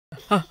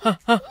Hello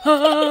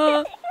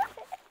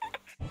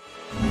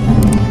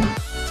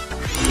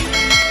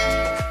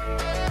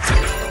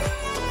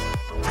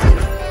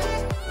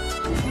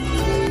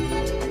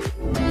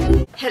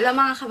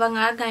mga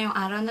kabangag, ngayong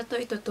araw na to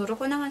ituturo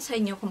ko naman sa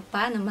inyo kung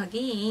paano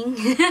maging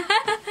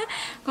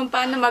kung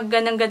paano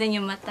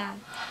magganang-ganan yung mata.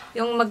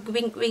 Yung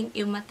mag-wink-wink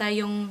yung mata,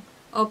 yung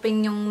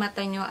open yung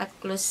mata nyo at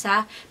close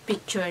sa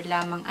picture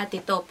lamang. At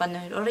ito,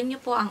 panoorin nyo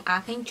po ang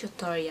aking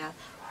tutorial.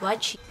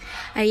 Watch.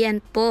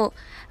 Ayan po.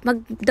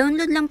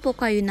 Mag-download lang po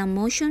kayo ng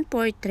motion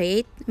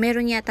portrait.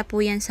 Meron yata po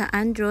yan sa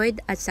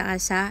Android at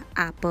saka sa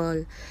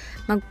Apple.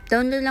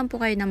 Mag-download lang po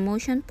kayo ng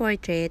motion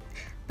portrait.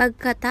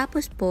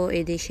 Pagkatapos po,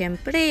 edi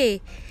syempre,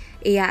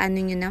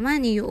 iaano nyo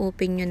naman,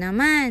 i-open nyo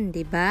naman,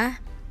 di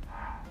ba?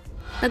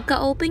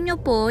 Pagka-open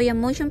nyo po, yung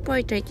motion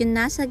portrait, yung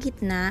nasa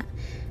gitna,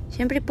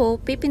 syempre po,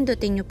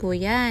 pipindutin nyo po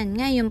yan.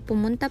 Ngayon,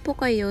 pumunta po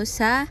kayo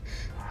sa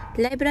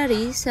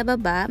library, sa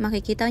baba,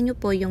 makikita nyo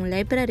po yung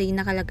library,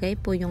 nakalagay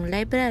po yung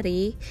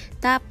library,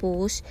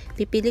 tapos,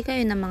 pipili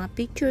kayo ng mga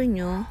picture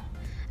nyo.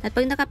 At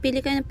pag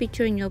nakapili kayo ng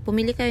picture nyo,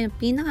 pumili kayo ng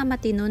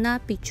pinakamatino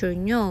na picture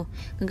nyo.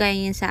 Kagaya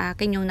yan sa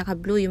akin, yung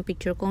naka-blue yung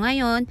picture ko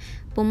ngayon.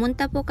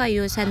 Pumunta po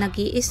kayo sa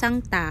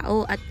nag-iisang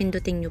tao at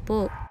pindutin nyo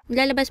po.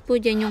 Lalabas po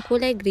dyan yung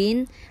kulay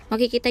green.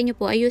 Makikita nyo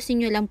po,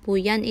 ayusin nyo lang po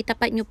yan.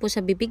 Itapat nyo po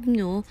sa bibig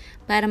nyo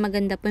para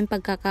maganda po yung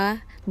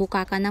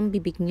pagkakabukaka ng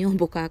bibig nyo.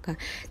 Bukaka.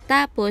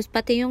 Tapos,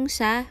 pati yung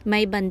sa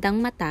may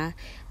bandang mata,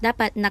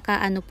 dapat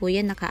nakaano po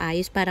yan,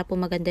 nakaayos para po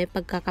maganda yung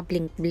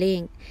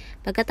pagkakablink-blink.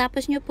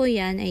 Pagkatapos nyo po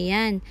yan,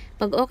 ayan.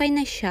 Pag okay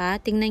na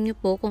siya, tingnan nyo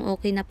po kung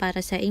okay na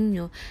para sa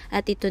inyo.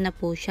 At ito na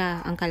po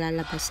siya, ang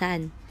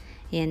kalalabasan.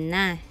 Ayan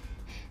na.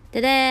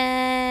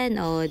 Tadan!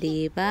 O,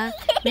 diba?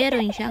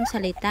 Meron siyang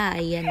salita.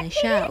 Ayan na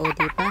siya. O,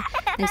 diba?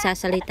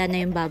 Nagsasalita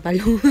na yung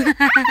babalo.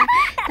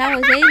 Tapos,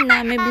 ayun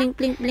na. May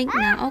blink-blink-blink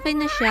na. Okay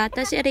na siya.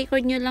 Tapos,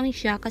 i-record nyo lang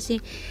siya kasi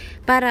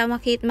para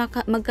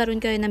magkaroon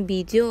kayo ng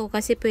video.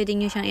 Kasi pwede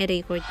nyo siyang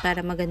i-record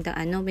para maganda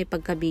may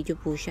pagka-video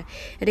po siya.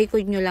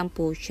 I-record nyo lang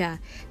po siya.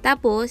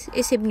 Tapos,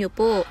 i-save nyo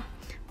po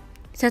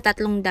sa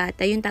tatlong dot,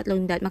 yung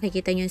tatlong dot,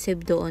 makikita nyo yung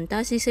save doon.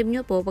 Tapos, i-save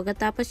nyo po.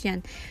 Pagkatapos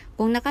yan,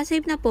 kung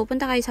nakasave na po,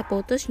 punta kayo sa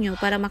photos nyo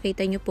para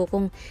makita nyo po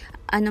kung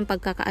anong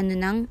pagkakaano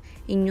ng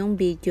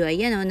inyong video.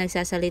 Ayan,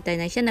 nagsasalita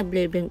na siya,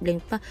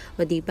 nag-blink pa.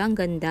 O, diba, ang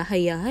ganda,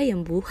 hayahay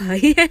ang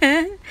buhay.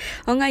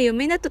 O, ngayon,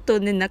 may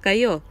natutunan na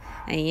kayo.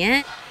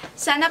 Ayan.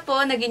 Sana po,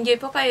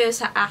 nag-enjoy po kayo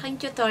sa aking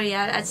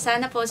tutorial at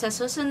sana po sa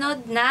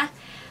susunod na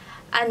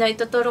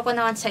ituturo ko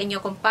naman sa inyo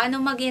kung paano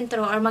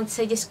mag-intro or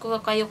mag-suggest ko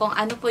kayo kung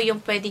ano po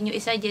yung pwede nyo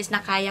i-suggest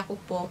na kaya ko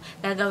po,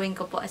 gagawin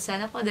ko po. At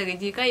sana po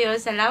nag-enjoy kayo.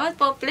 Salamat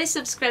po. Please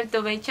subscribe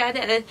to my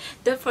channel and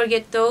don't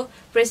forget to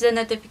press the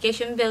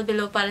notification bell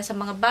below para sa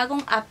mga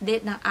bagong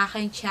update ng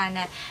aking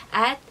channel.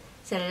 At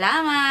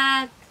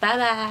salamat!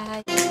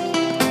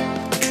 Bye-bye!